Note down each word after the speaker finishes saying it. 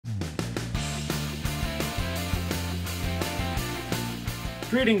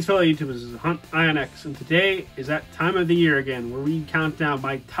Greetings fellow YouTubers, Hunt IonX, and today is that time of the year again where we count down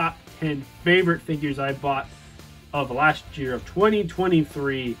my top 10 favorite figures I bought of the last year of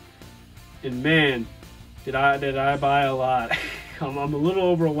 2023. And man, did I buy a lot. I'm a little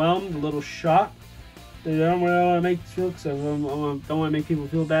overwhelmed, a little shocked. I don't want to make jokes. I don't want to make people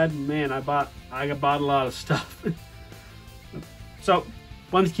feel bad. Man, I bought a lot of stuff. So,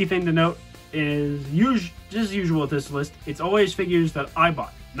 one key thing to note is just as usual with this list, it's always figures that I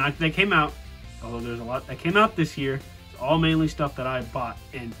bought, not that came out, although there's a lot that came out this year. It's all mainly stuff that I bought.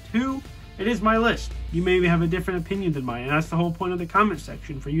 And two, it is my list. You maybe have a different opinion than mine, and that's the whole point of the comment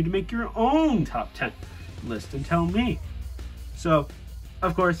section, for you to make your own top 10 list and tell me. So,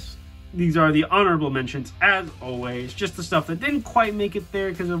 of course, these are the honorable mentions, as always. Just the stuff that didn't quite make it there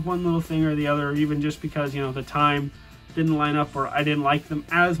because of one little thing or the other, or even just because, you know, the time didn't line up, or I didn't like them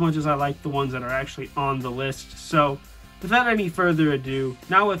as much as I like the ones that are actually on the list. So, without any further ado,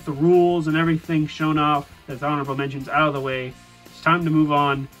 now with the rules and everything shown off as honorable mentions out of the way, it's time to move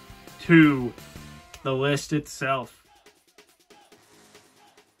on to the list itself.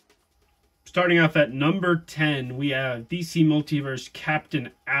 Starting off at number 10, we have DC Multiverse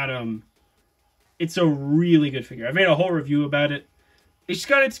Captain Atom. It's a really good figure. I made a whole review about it. It's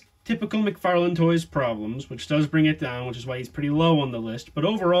got its typical McFarlane Toys problems, which does bring it down, which is why he's pretty low on the list. But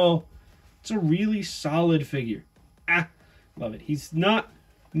overall, it's a really solid figure. Love it. He's not...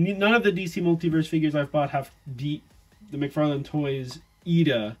 None of the DC Multiverse figures I've bought have beat the McFarlane Toys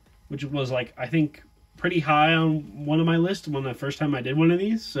Ida, which was, like, I think pretty high on one of my lists when the first time I did one of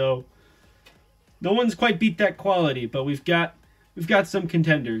these. So no one's quite beat that quality, but we've got some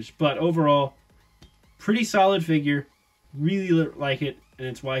contenders. But overall, pretty solid figure. Really like it, and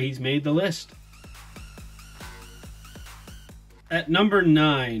it's why he's made the list. At number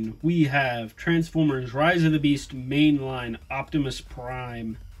 9, we have Transformers Rise of the Beast mainline Optimus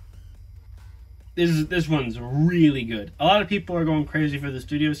Prime. This one's really good. A lot of people are going crazy for the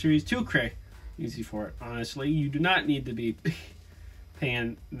Studio Series. Too crazy for it, honestly. You do not need to be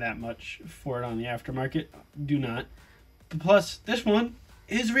paying that much for it on the aftermarket. Do not. Plus, this one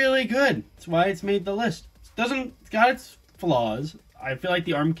is really good. That's why it's made the list. It's got its flaws. I feel like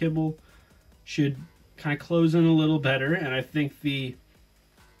the arm kibble should kind of close in a little better, and I think the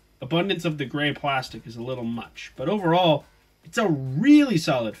abundance of the gray plastic is a little much. But overall, it's a really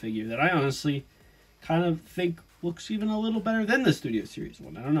solid figure that I honestly kind of think looks even a little better than the Studio Series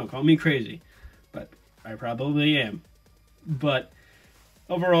one. I don't know, call me crazy, but I probably am. But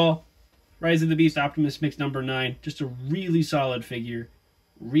overall, Rise of the Beast Optimus makes number 9. Just a really solid figure,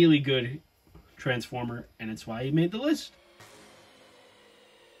 really good Transformer, and it's why he made the list.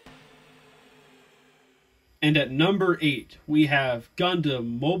 And at number 8, we have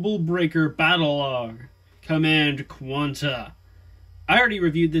Gundam Mobile Breaker Battlelog Command Quanta. I already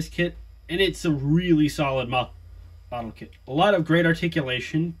reviewed this kit, and it's a really solid model kit. A lot of great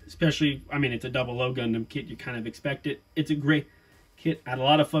articulation, especially, I mean, it's a double O Gundam kit, you kind of expect it. It's a great kit. I had a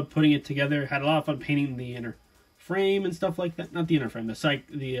lot of fun putting it together, had a lot of fun painting the inner frame and stuff like that. Not the inner frame,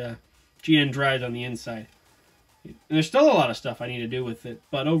 the GN drives on the inside. And there's still a lot of stuff I need to do with it,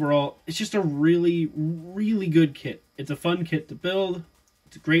 but overall, it's just a really, really good kit. It's a fun kit to build.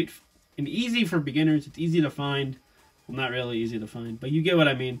 It's great and easy for beginners. It's easy to find. Well, not really easy to find, but you get what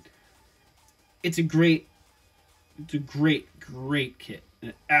I mean. It's a great kit.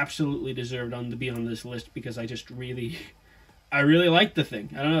 And it absolutely deserved to be on this list because I really like the thing.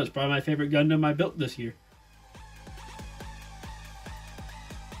 I don't know, it's probably my favorite Gundam I built this year.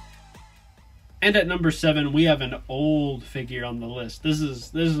 And at number 7, we have an old figure on the list. This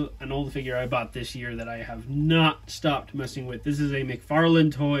is an old figure I bought this year that I have not stopped messing with. This is a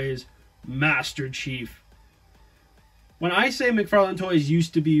McFarlane Toys Master Chief. When I say McFarlane Toys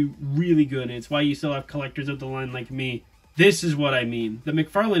used to be really good, and it's why you still have collectors of the line like me, this is what I mean. The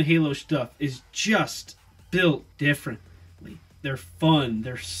McFarlane Halo stuff is just built differently. They're fun.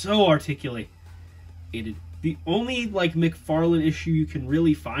 They're so articulated. The only, like, McFarlane issue you can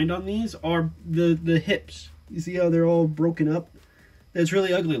really find on these are the hips. You see how they're all broken up? That's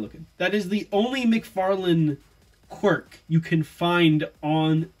really ugly looking. That is the only McFarlane quirk you can find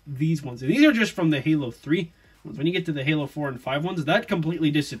on these ones. And these are just from the Halo 3 ones. When you get to the Halo 4 and 5 ones, that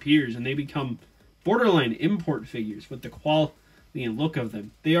completely disappears, and they become borderline import figures with the quality and look of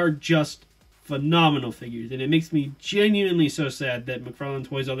them. They are just phenomenal figures, and it makes me genuinely so sad that McFarlane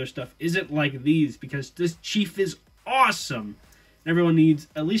Toys' other stuff isn't like these, because this Chief is awesome. Everyone needs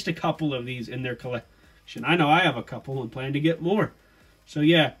at least a couple of these in their collection. I know I have a couple and plan to get more. So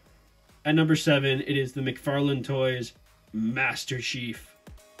yeah, at number 7, it is the McFarlane Toys Master Chief.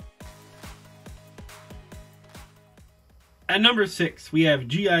 At number 6, we have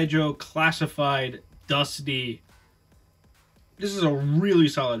G.I. Joe Classified Dusty. This is a really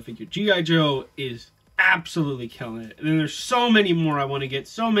solid figure. G.I. Joe is absolutely killing it. And there's so many more I want to get,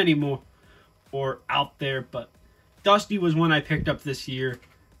 so many more or out there, but Dusty was one I picked up this year,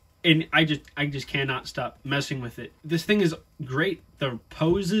 and I just cannot stop messing with it. This thing is great. The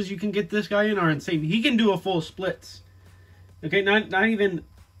poses you can get this guy in are insane. He can do a full splits. Okay, not even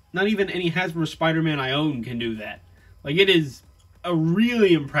any Hasbro Spider-Man I own can do that. Like, it is a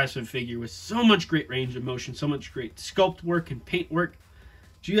really impressive figure with so much great range of motion, so much great sculpt work and paint work.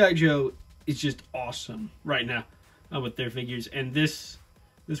 G.I. Joe is just awesome right now with their figures, and this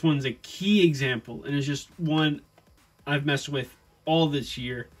one's a key example, and it's just one I've messed with all this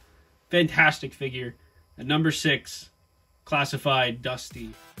year. Fantastic figure. At number 6, Classified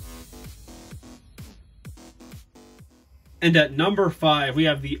Dusty. And at number 5, we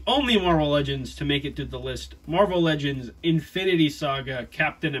have the only Marvel Legends to make it to the list. Marvel Legends Infinity Saga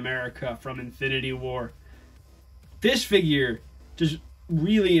Captain America from Infinity War. This figure just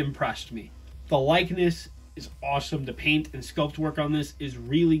really impressed me. The likeness is awesome. The paint and sculpt work on this is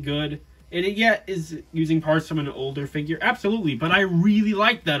really good. And it yet is using parts from an older figure. Absolutely, but I really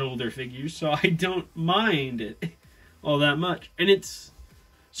like that older figure, so I don't mind it all that much. And it's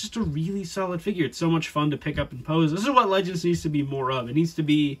just a really solid figure. It's so much fun to pick up and pose. This is what Legends needs to be more of. It needs to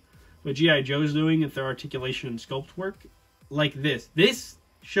be what G.I. Joe's doing with their articulation and sculpt work. Like this. This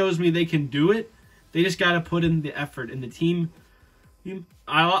shows me they can do it. They just got to put in the effort. And the team,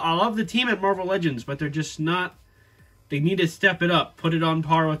 I love the team at Marvel Legends, but they're just not, they need to step it up. Put it on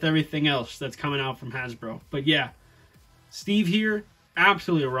par with everything else that's coming out from Hasbro. But yeah, Steve here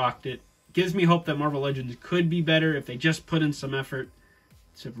absolutely rocked it. Gives me hope that Marvel Legends could be better if they just put in some effort.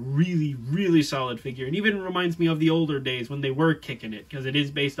 It's a really, really solid figure. It even reminds me of the older days when they were kicking it, because it is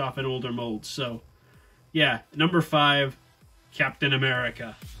based off an older mold. So, yeah, number 5, Captain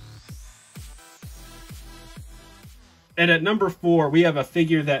America. And at number 4, we have a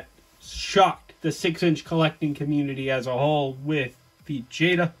figure that shocked the 6-inch collecting community as a whole with the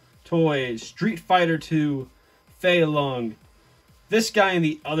Jada Toys Street Fighter II Fei Long. This guy and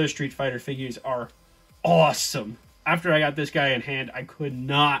the other Street Fighter figures are awesome. After I got this guy in hand, I could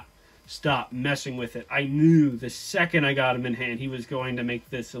not stop messing with it. I knew the second I got him in hand, he was going to make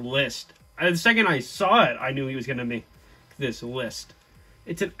this list. The second I saw it, I knew he was going to make this list.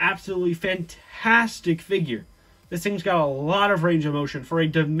 It's an absolutely fantastic figure. This thing's got a lot of range of motion for a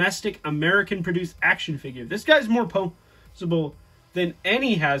domestic American-produced action figure. This guy's more poseable than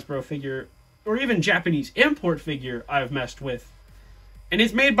any Hasbro figure or even Japanese import figure I've messed with. And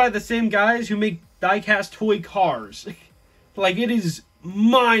it's made by the same guys who make die-cast toy cars. Like, it is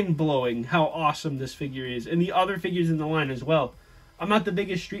mind-blowing how awesome this figure is, and the other figures in the line as well. I'm not the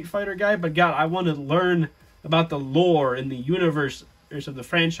biggest Street Fighter guy, but God, I want to learn about the lore and the universe of the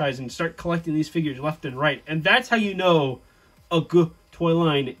franchise and start collecting these figures left and right. And that's how you know a good toy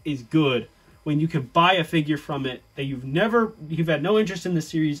line is good, when you can buy a figure from it that you've had no interest in the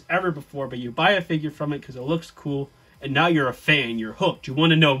series ever before, but you buy a figure from it because it looks cool, and now you're a fan, you're hooked, you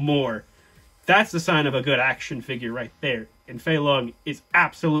want to know more. That's the sign of a good action figure right there. And Fei Long is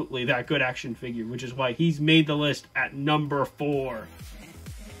absolutely that good action figure, which is why he's made the list at number 4.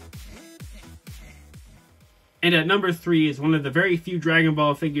 And at number 3 is one of the very few Dragon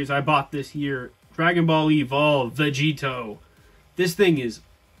Ball figures I bought this year, Dragon Ball Evolve Vegito. This thing is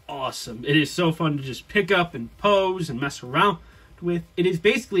awesome. It is so fun to just pick up and pose and mess around with. It is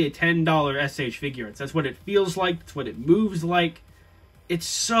basically a $10 SH figure. That's what it feels like. It's what it moves like. It's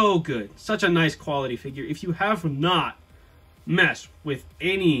so good. Such a nice quality figure. If you have not messed with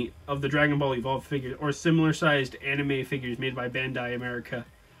any of the Dragon Ball Evolved figures or similar sized anime figures made by Bandai America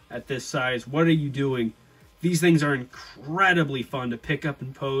at this size, what are you doing? These things are incredibly fun to pick up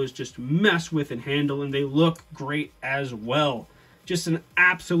and pose, just mess with and handle, and they look great as well. Just an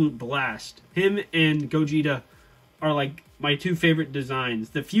absolute blast. Him and Gogeta are like my 2 favorite designs.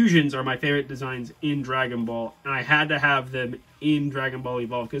 The fusions are my favorite designs in Dragon Ball, and I had to have them in Dragon Ball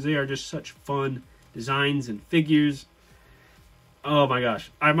Evolve because they are just such fun designs and figures. Oh my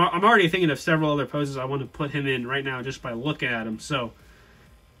gosh. I'm already thinking of several other poses I want to put him in right now just by looking at him. So,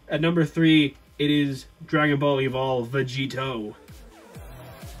 at number 3, it is Dragon Ball Evolve Vegito.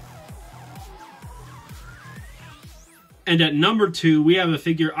 And at number 2, we have a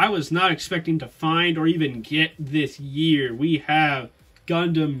figure I was not expecting to find or even get this year. We have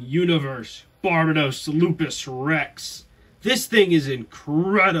Gundam Universe Barbatos Lupus Rex. This thing is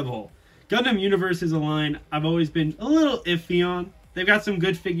incredible. Gundam Universe is a line I've always been a little iffy on. They've got some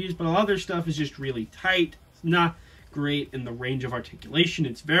good figures, but a lot of their stuff is just really tight. It's not great in the range of articulation.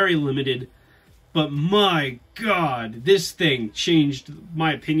 It's very limited. But my God, this thing changed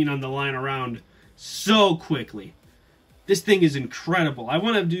my opinion on the line around so quickly. This thing is incredible. I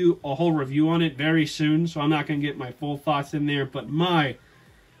want to do a whole review on it very soon, so I'm not going to get my full thoughts in there. But my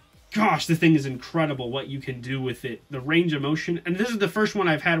gosh, this thing is incredible what you can do with it. The range of motion. And this is the first one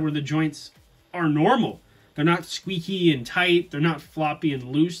I've had where the joints are normal. They're not squeaky and tight. They're not floppy and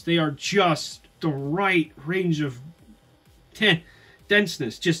loose. They are just the right range of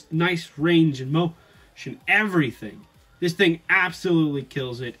denseness. Just nice range and motion. Everything. This thing absolutely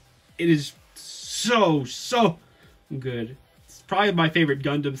kills it. It is so good. It's probably my favorite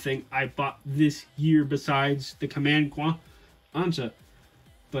Gundam thing I bought this year besides the Command Kwanza.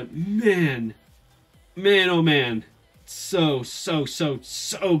 But man, oh man, so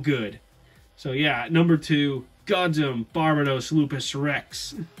good. So yeah, number 2, Gundam Barbatos Lupus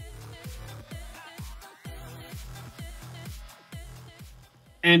Rex.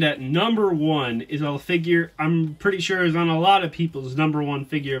 And at number 1 is a figure I'm pretty sure is on a lot of people's number 1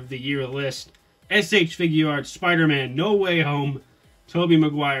 figure of the year list. SH Figuarts Spider-Man No Way Home, Tobey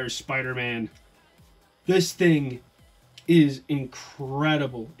Maguire's Spider-Man. This thing is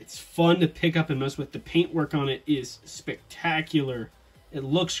incredible. It's fun to pick up and mess with. The paintwork on it is spectacular. It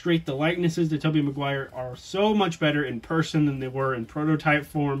looks great. The likenesses to Tobey Maguire are so much better in person than they were in prototype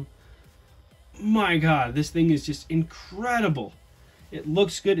form. My God, this thing is just incredible. It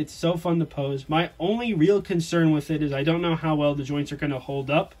looks good. It's so fun to pose. My only real concern with it is I don't know how well the joints are going to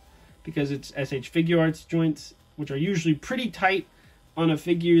hold up, because it's SH Figuarts joints, which are usually pretty tight on a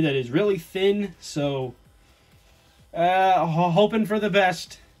figure that is really thin. So hoping for the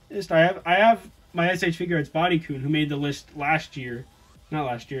best. I have my SH Figuarts Bodycoon, who made the list last year. Not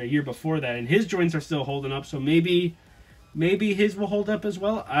last year, a year before that. And his joints are still holding up. So maybe his will hold up as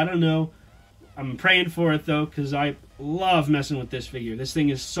well. I don't know. I'm praying for it, though, because I love messing with this figure. This thing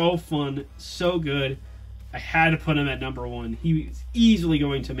is so fun, so good. I had to put him at number 1. He's easily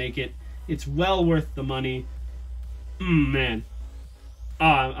going to make it. It's well worth the money. Man.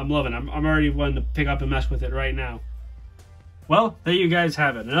 I'm loving it. I'm already wanting to pick up and mess with it right now. Well, there you guys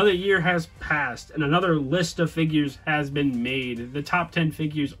have it. Another year has passed, and another list of figures has been made. The top 10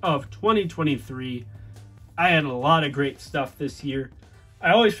 figures of 2023. I had a lot of great stuff this year.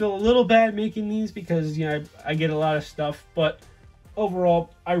 I always feel a little bad making these because, you know, I get a lot of stuff, but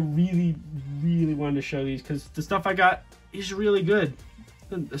overall, I really wanted to show these because the stuff I got is really good.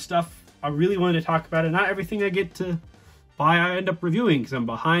 The stuff I really wanted to talk about, and not everything I get to buy I end up reviewing because I'm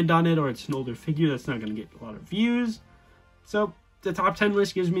behind on it, or it's an older figure that's not going to get a lot of views. So the top 10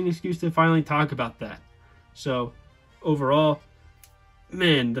 list gives me an excuse to finally talk about that. So overall,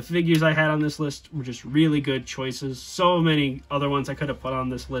 man, the figures I had on this list were just really good choices. So many other ones I could have put on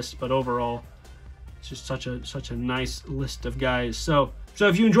this list, but overall, it's just such a nice list of guys. So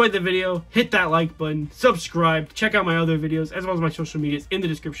if you enjoyed the video, hit that like button, subscribe, check out my other videos, as well as my social medias in the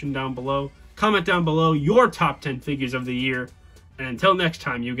description down below. Comment down below your top 10 figures of the year. And until next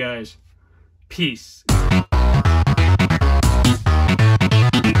time, you guys, peace.